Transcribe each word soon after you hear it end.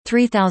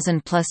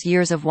3,000 plus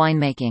years of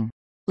winemaking.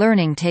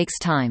 Learning takes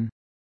time.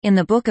 In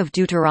the Book of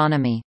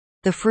Deuteronomy,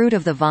 the fruit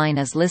of the vine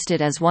is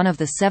listed as one of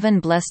the 7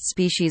 blessed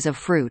species of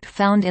fruit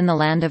found in the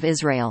land of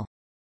Israel.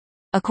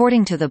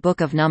 According to the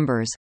Book of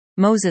Numbers,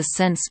 Moses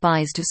sent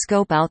spies to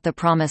scope out the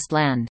promised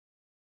land.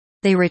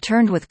 They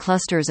returned with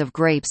clusters of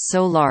grapes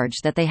so large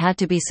that they had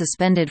to be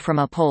suspended from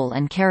a pole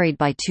and carried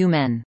by 2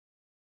 men.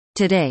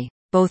 Today,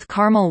 both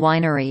Carmel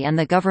Winery and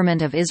the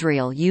government of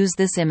Israel use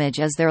this image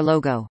as their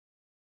logo.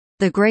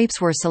 The grapes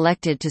were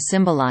selected to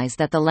symbolize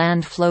that the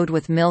land flowed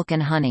with milk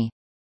and honey.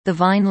 The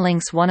vine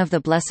links one of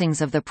the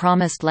blessings of the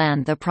promised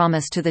land, the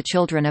promise to the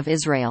children of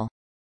Israel.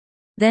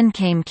 Then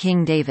came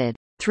King David,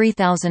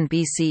 3000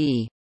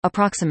 BCE,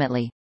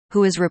 approximately,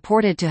 who is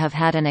reported to have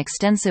had an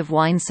extensive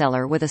wine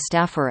cellar with a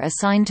staffer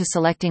assigned to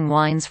selecting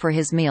wines for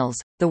his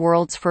meals, the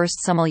world's first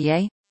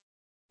sommelier.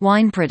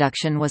 Wine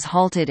production was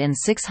halted in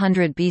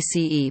 600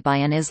 BCE by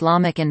an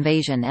Islamic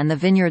invasion and the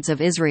vineyards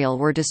of Israel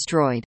were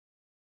destroyed.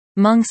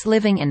 Monks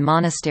living in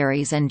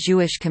monasteries and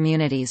Jewish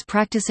communities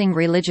practicing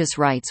religious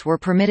rites were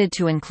permitted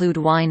to include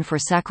wine for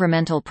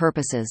sacramental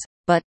purposes,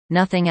 but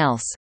nothing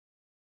else.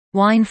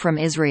 Wine from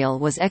Israel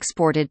was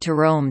exported to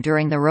Rome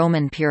during the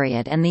Roman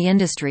period and the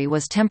industry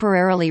was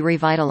temporarily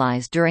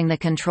revitalized during the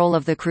control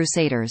of the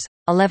Crusaders,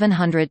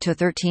 1100 to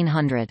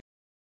 1300.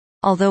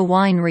 Although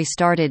wine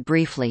restarted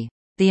briefly,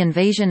 the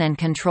invasion and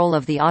control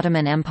of the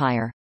Ottoman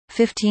Empire,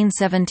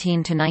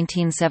 1517 to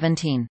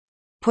 1917,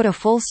 put a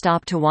full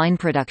stop to wine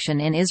production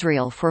in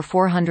Israel for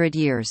 400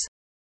 years.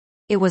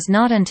 It was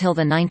not until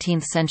the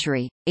 19th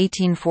century,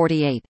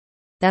 1848,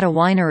 that a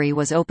winery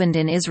was opened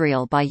in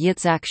Israel by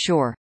Yitzhak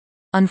Shor.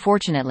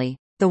 Unfortunately,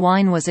 the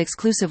wine was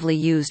exclusively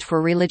used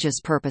for religious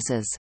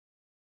purposes.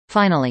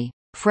 Finally,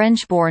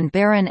 French-born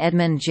Baron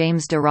Edmond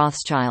James de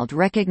Rothschild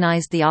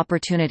recognized the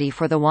opportunity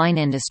for the wine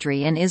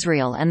industry in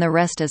Israel, and the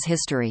rest is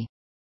history.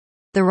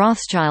 The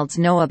Rothschilds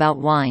know about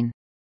wine.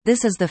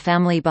 This is the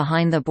family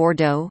behind the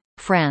Bordeaux,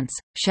 France,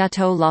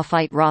 Chateau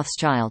Lafite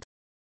Rothschild.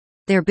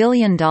 Their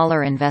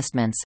billion-dollar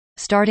investments,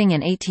 starting in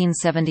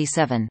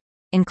 1877,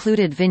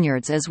 included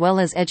vineyards as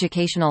well as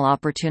educational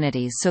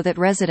opportunities so that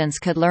residents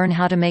could learn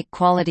how to make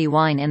quality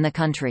wine in the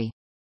country.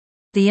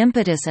 The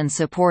impetus and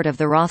support of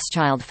the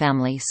Rothschild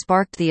family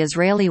sparked the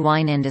Israeli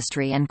wine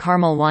industry, and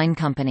Carmel Wine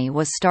Company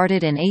was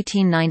started in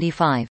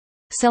 1895,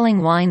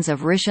 selling wines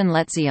of Rishon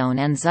LeZion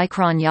and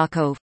Zikron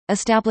Yaakov,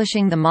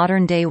 establishing the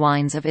modern-day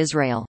wines of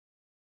Israel.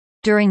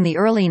 During the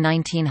early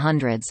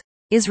 1900s,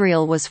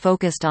 Israel was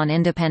focused on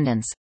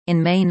independence.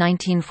 In May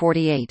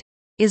 1948,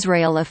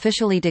 Israel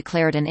officially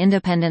declared an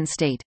independent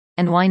state,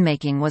 and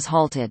winemaking was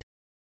halted.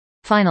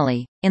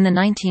 Finally, in the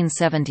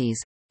 1970s,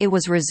 it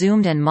was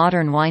resumed and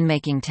modern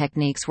winemaking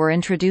techniques were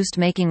introduced,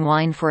 making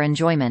wine for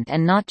enjoyment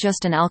and not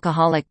just an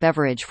alcoholic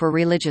beverage for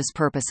religious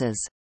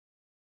purposes.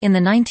 In the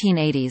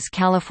 1980s,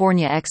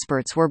 California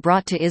experts were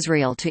brought to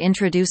Israel to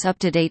introduce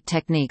up-to-date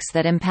techniques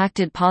that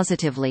impacted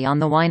positively on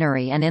the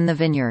winery and in the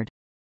vineyard.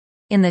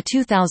 In the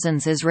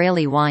 2000s,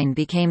 Israeli wine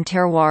became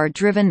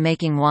terroir-driven,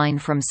 making wine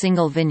from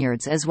single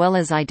vineyards as well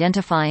as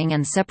identifying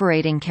and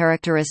separating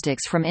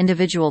characteristics from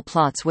individual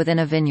plots within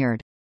a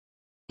vineyard.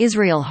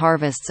 Israel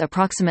harvests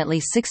approximately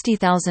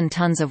 60,000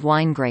 tons of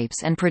wine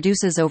grapes and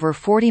produces over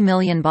 40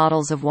 million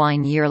bottles of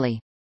wine yearly.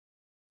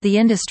 The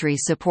industry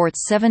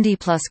supports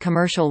 70-plus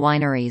commercial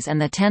wineries,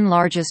 and the 10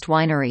 largest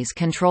wineries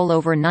control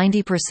over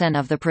 90%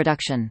 of the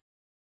production.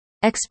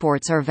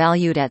 Exports are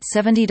valued at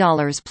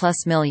 $70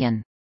 plus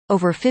million.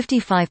 Over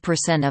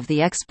 55% of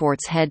the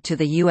exports head to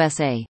the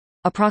USA.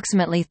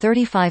 Approximately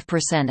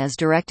 35% is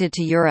directed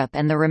to Europe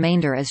and the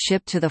remainder is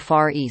shipped to the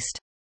Far East.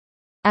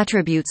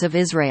 Attributes of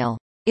Israel.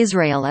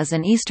 Israel is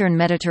an eastern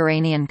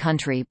Mediterranean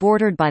country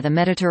bordered by the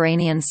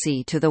Mediterranean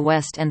Sea to the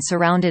west and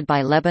surrounded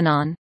by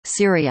Lebanon,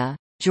 Syria,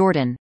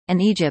 Jordan,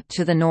 and Egypt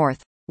to the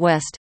north,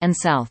 west, and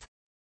south.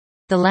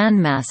 The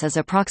landmass is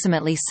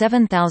approximately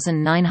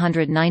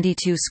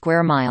 7,992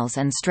 square miles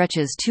and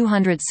stretches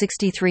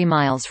 263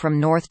 miles from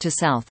north to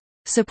south,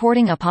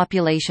 supporting a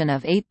population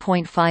of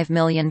 8.5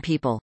 million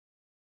people.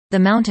 The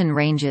mountain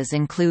ranges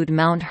include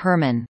Mount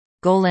Hermon,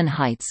 Golan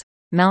Heights,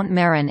 Mount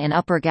Meron in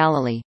Upper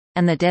Galilee,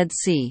 and the Dead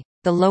Sea,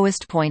 the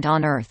lowest point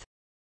on Earth.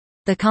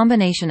 The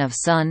combination of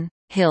sun,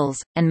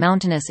 hills, and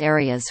mountainous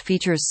areas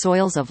features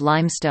soils of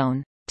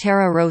limestone,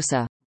 terra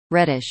rossa,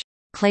 reddish,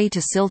 clay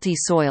to silty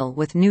soil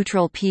with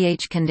neutral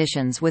pH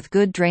conditions with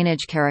good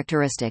drainage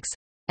characteristics,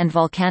 and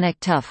volcanic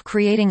tuff,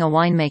 creating a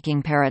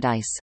winemaking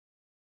paradise.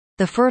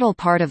 The fertile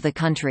part of the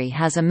country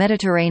has a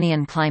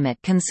Mediterranean climate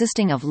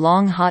consisting of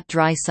long hot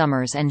dry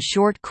summers and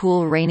short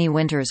cool rainy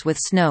winters with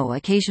snow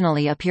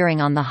occasionally appearing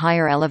on the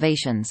higher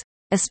elevations,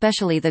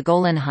 especially the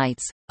Golan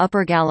Heights,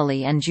 Upper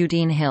Galilee and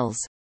Judean Hills.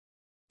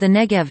 The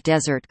Negev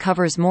Desert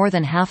covers more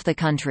than half the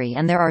country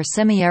and there are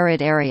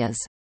semi-arid areas.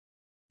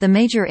 The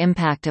major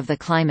impact of the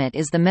climate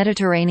is the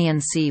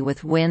Mediterranean Sea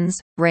with winds,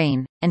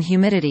 rain, and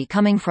humidity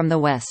coming from the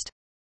west.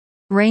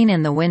 Rain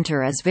in the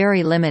winter is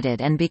very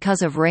limited, and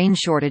because of rain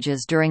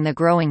shortages during the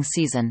growing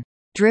season,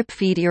 drip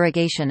feed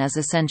irrigation is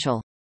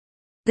essential.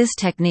 This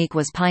technique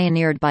was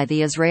pioneered by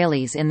the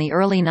Israelis in the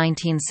early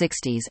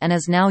 1960s and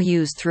is now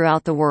used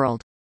throughout the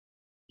world.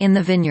 In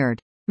the vineyard.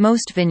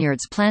 Most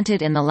vineyards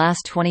planted in the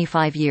last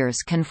 25 years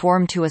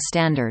conform to a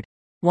standard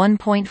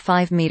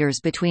 1.5 meters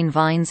between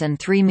vines and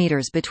 3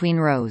 meters between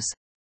rows.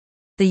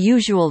 The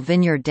usual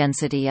vineyard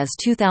density is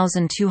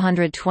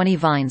 2,220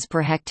 vines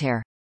per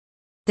hectare.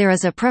 There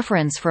is a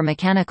preference for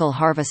mechanical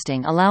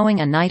harvesting,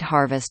 allowing a night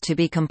harvest to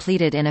be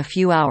completed in a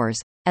few hours,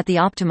 at the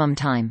optimum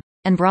time,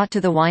 and brought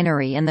to the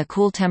winery in the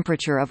cool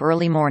temperature of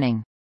early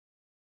morning.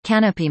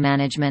 Canopy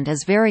management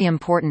is very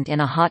important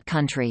in a hot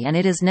country, and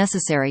it is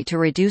necessary to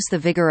reduce the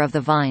vigor of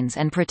the vines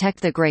and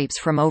protect the grapes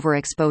from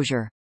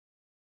overexposure.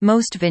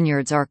 Most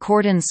vineyards are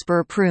cordon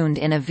spur pruned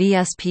in a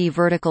VSP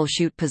vertical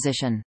shoot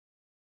position.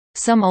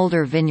 Some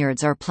older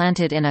vineyards are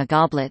planted in a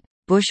goblet,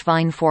 bush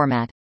vine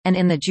format, and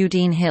in the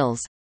Judean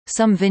Hills,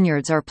 some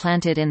vineyards are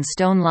planted in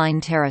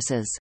stone-lined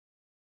terraces.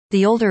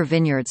 The older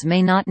vineyards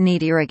may not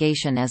need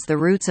irrigation as the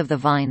roots of the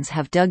vines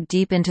have dug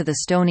deep into the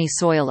stony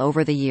soil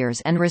over the years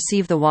and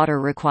receive the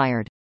water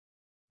required.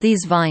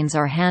 These vines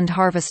are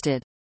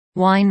hand-harvested.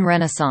 Wine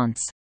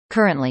Renaissance.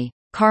 Currently,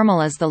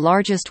 Carmel is the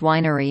largest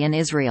winery in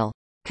Israel,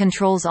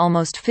 controls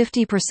almost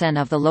 50%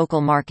 of the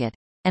local market,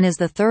 and is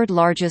the third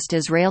largest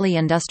Israeli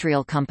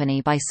industrial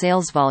company by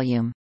sales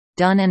volume.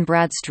 Dun &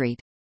 Bradstreet,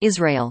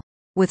 Israel,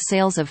 with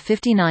sales of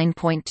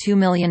 $59.2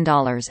 million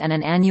and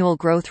an annual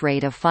growth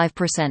rate of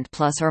 5%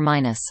 plus or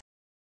minus.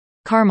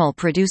 Carmel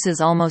produces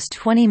almost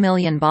 20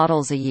 million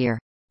bottles a year.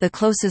 The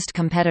closest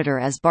competitor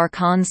is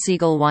Barkan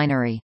Siegel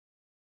Winery.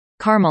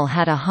 Carmel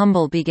had a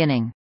humble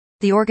beginning.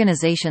 The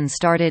organization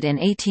started in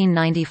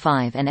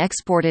 1895 and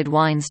exported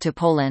wines to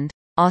Poland,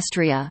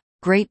 Austria,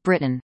 Great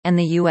Britain, and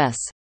the U.S.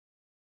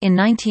 In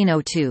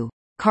 1902,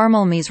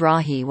 Carmel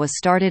Mizrahi was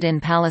started in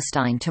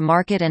Palestine to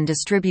market and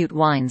distribute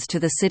wines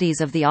to the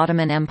cities of the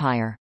Ottoman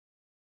Empire.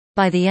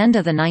 By the end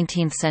of the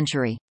 19th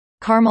century,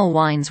 Carmel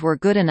wines were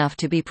good enough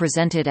to be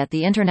presented at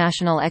the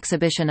International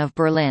Exhibition of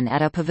Berlin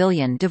at a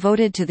pavilion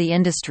devoted to the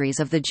industries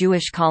of the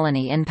Jewish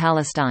colony in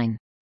Palestine.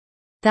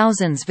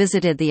 Thousands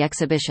visited the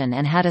exhibition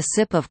and had a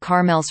sip of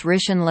Carmel's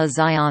Rishon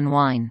LeZion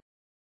wine.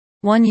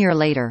 1 year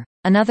later,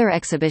 another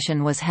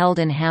exhibition was held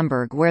in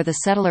Hamburg where the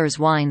settlers'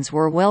 wines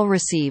were well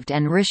received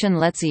and Rishon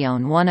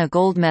LeZion won a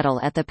gold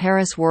medal at the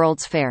Paris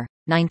World's Fair,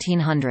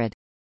 1900.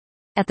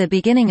 At the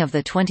beginning of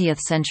the 20th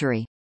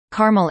century,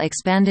 Carmel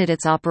expanded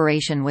its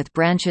operation with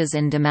branches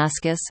in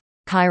Damascus,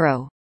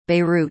 Cairo,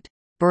 Beirut,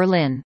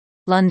 Berlin,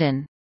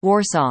 London,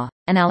 Warsaw,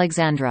 and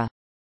Alexandria.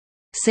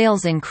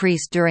 Sales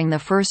increased during the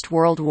First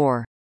World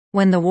War.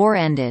 When the war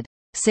ended,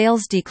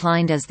 sales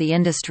declined as the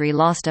industry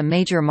lost a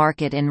major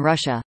market in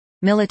Russia.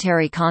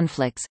 Military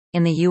conflicts.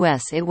 In the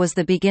U.S. it was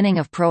the beginning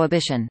of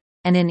prohibition,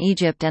 and in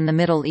Egypt and the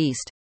Middle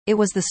East, it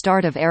was the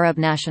start of Arab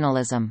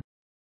nationalism.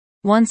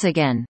 Once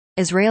again,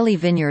 Israeli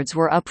vineyards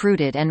were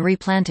uprooted and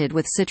replanted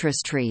with citrus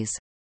trees.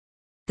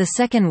 The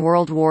Second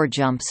World War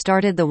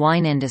jump-started the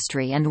wine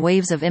industry and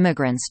waves of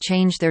immigrants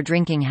changed their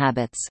drinking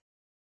habits.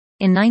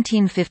 In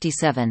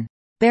 1957,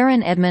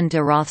 Baron Edmond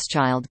de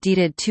Rothschild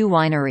deeded 2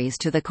 wineries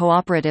to the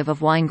Cooperative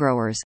of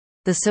Winegrowers,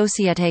 the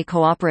Société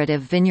Coopérative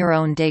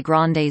Vigneron des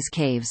Grandes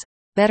Caves,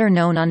 better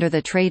known under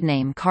the trade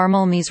name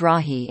Carmel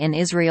Mizrahi in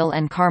Israel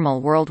and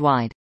Carmel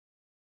worldwide.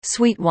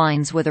 Sweet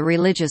wines with a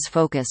religious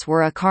focus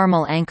were a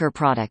Carmel anchor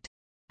product.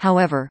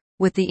 However,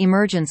 with the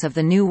emergence of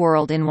the New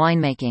World in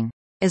winemaking,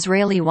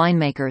 Israeli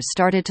winemakers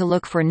started to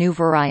look for new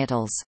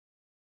varietals.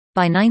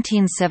 By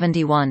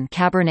 1971,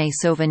 Cabernet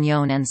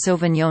Sauvignon and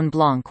Sauvignon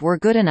Blanc were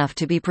good enough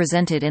to be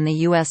presented in the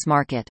U.S.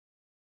 market.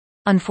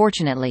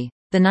 Unfortunately,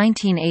 the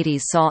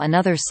 1980s saw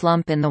another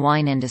slump in the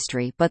wine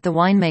industry, but the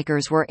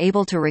winemakers were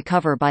able to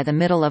recover by the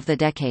middle of the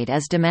decade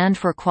as demand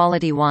for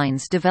quality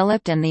wines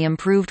developed and the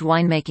improved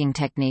winemaking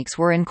techniques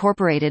were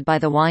incorporated by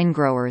the wine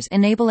growers,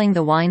 enabling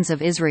the wines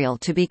of Israel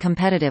to be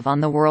competitive on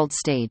the world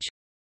stage.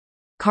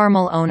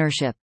 Carmel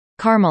ownership.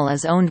 Carmel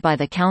is owned by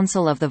the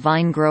Council of the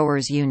Vine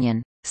Growers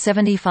Union,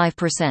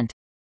 75%,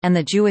 and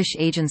the Jewish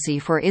Agency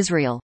for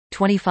Israel,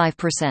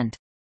 25%.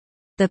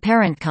 The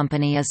parent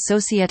company is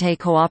Société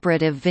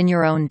Coopérative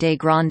Vigneron des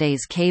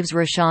Grandes Caves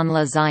Rishon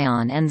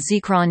LeZion and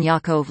Zikron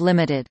Yaakov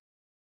Limited.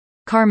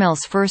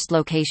 Carmel's first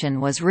location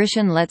was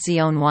Rishon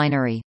LeZion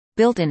Winery,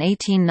 built in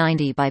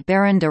 1890 by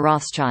Baron de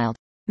Rothschild,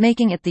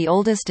 making it the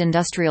oldest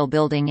industrial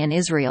building in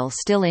Israel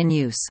still in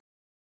use.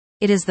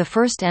 It is the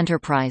first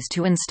enterprise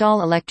to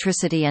install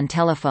electricity and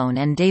telephone,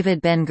 and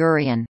David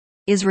Ben-Gurion,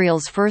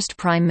 Israel's first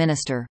prime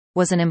minister,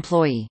 was an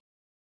employee.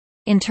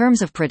 In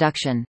terms of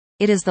production,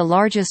 it is the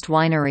largest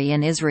winery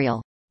in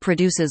Israel,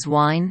 produces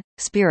wine,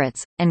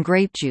 spirits, and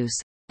grape juice,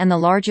 and the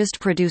largest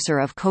producer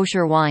of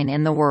kosher wine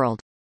in the world.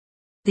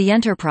 The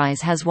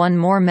enterprise has won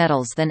more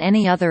medals than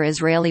any other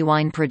Israeli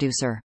wine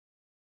producer.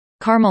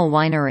 Carmel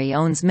Winery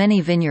owns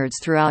many vineyards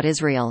throughout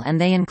Israel, and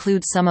they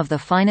include some of the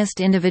finest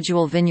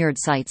individual vineyard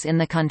sites in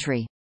the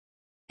country.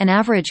 An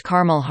average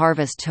Carmel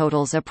harvest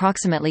totals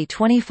approximately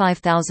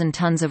 25,000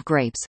 tons of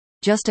grapes,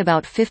 just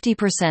about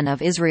 50%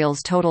 of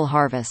Israel's total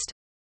harvest.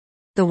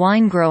 The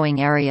wine-growing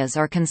areas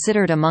are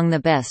considered among the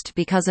best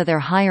because of their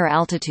higher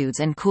altitudes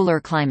and cooler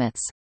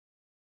climates.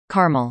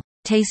 Carmel.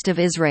 Taste of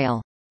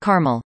Israel.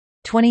 Carmel.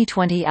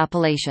 2020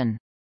 appellation.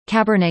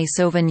 Cabernet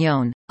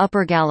Sauvignon,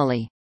 Upper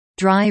Galilee.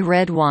 Dry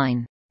red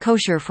wine.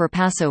 Kosher for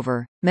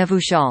Passover,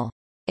 Mevushal.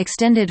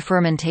 Extended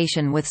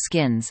fermentation with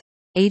skins.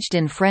 Aged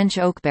in French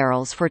oak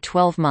barrels for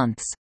 12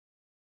 months.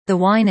 The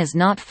wine is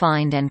not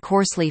fined and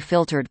coarsely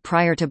filtered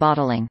prior to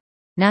bottling.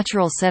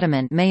 Natural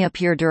sediment may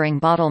appear during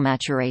bottle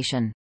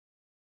maturation.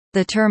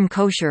 The term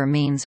kosher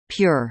means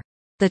pure.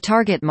 The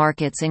target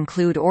markets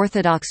include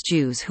Orthodox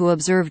Jews who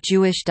observe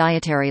Jewish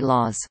dietary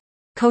laws.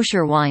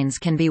 Kosher wines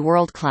can be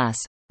world-class,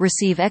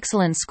 receive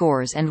excellent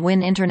scores and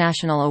win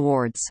international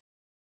awards.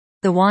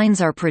 The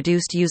wines are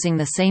produced using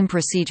the same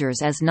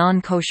procedures as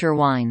non-kosher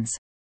wines.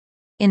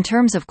 In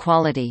terms of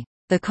quality,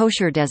 the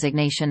kosher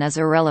designation is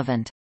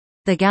irrelevant.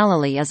 The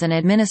Galilee is an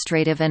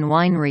administrative and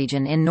wine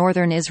region in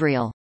northern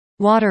Israel.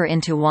 Water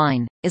into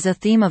wine is a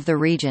theme of the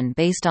region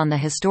based on the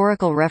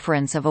historical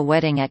reference of a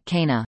wedding at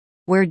Cana,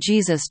 where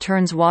Jesus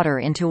turns water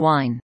into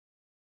wine.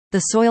 The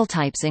soil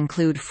types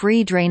include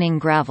free-draining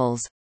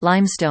gravels,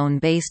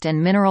 limestone-based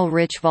and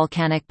mineral-rich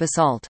volcanic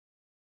basalt.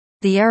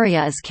 The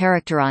area is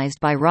characterized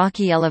by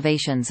rocky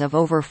elevations of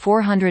over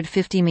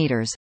 450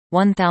 meters,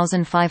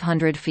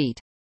 1,500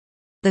 feet.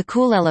 The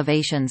cool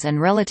elevations and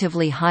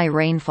relatively high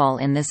rainfall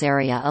in this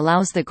area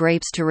allows the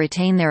grapes to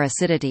retain their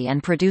acidity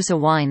and produce a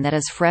wine that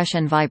is fresh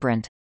and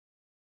vibrant.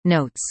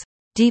 Notes.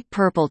 Deep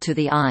purple to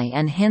the eye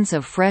and hints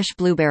of fresh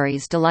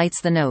blueberries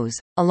delights the nose,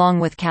 along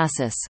with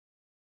cassis.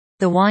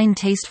 The wine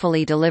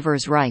tastefully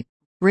delivers ripe,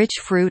 rich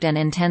fruit and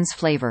intense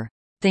flavor.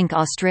 Think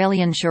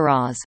Australian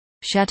Shiraz,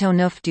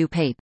 Chateauneuf du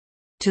Pape.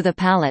 To the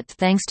palate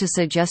thanks to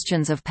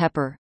suggestions of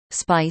pepper,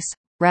 spice,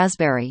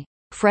 raspberry,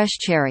 fresh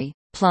cherry,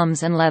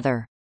 plums and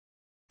leather.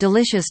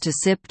 Delicious to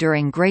sip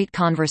during great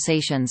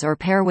conversations or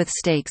pair with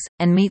steaks,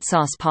 and meat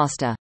sauce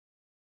pasta.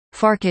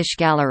 Farkish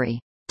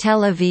Gallery.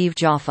 Tel Aviv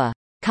Jaffa.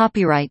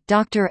 Copyright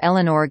Dr.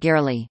 Eleanor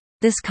Gerli.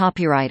 This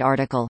copyright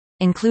article,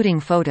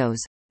 including photos,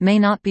 may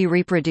not be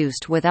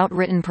reproduced without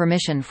written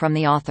permission from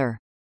the author.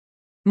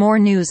 More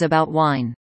news about wine.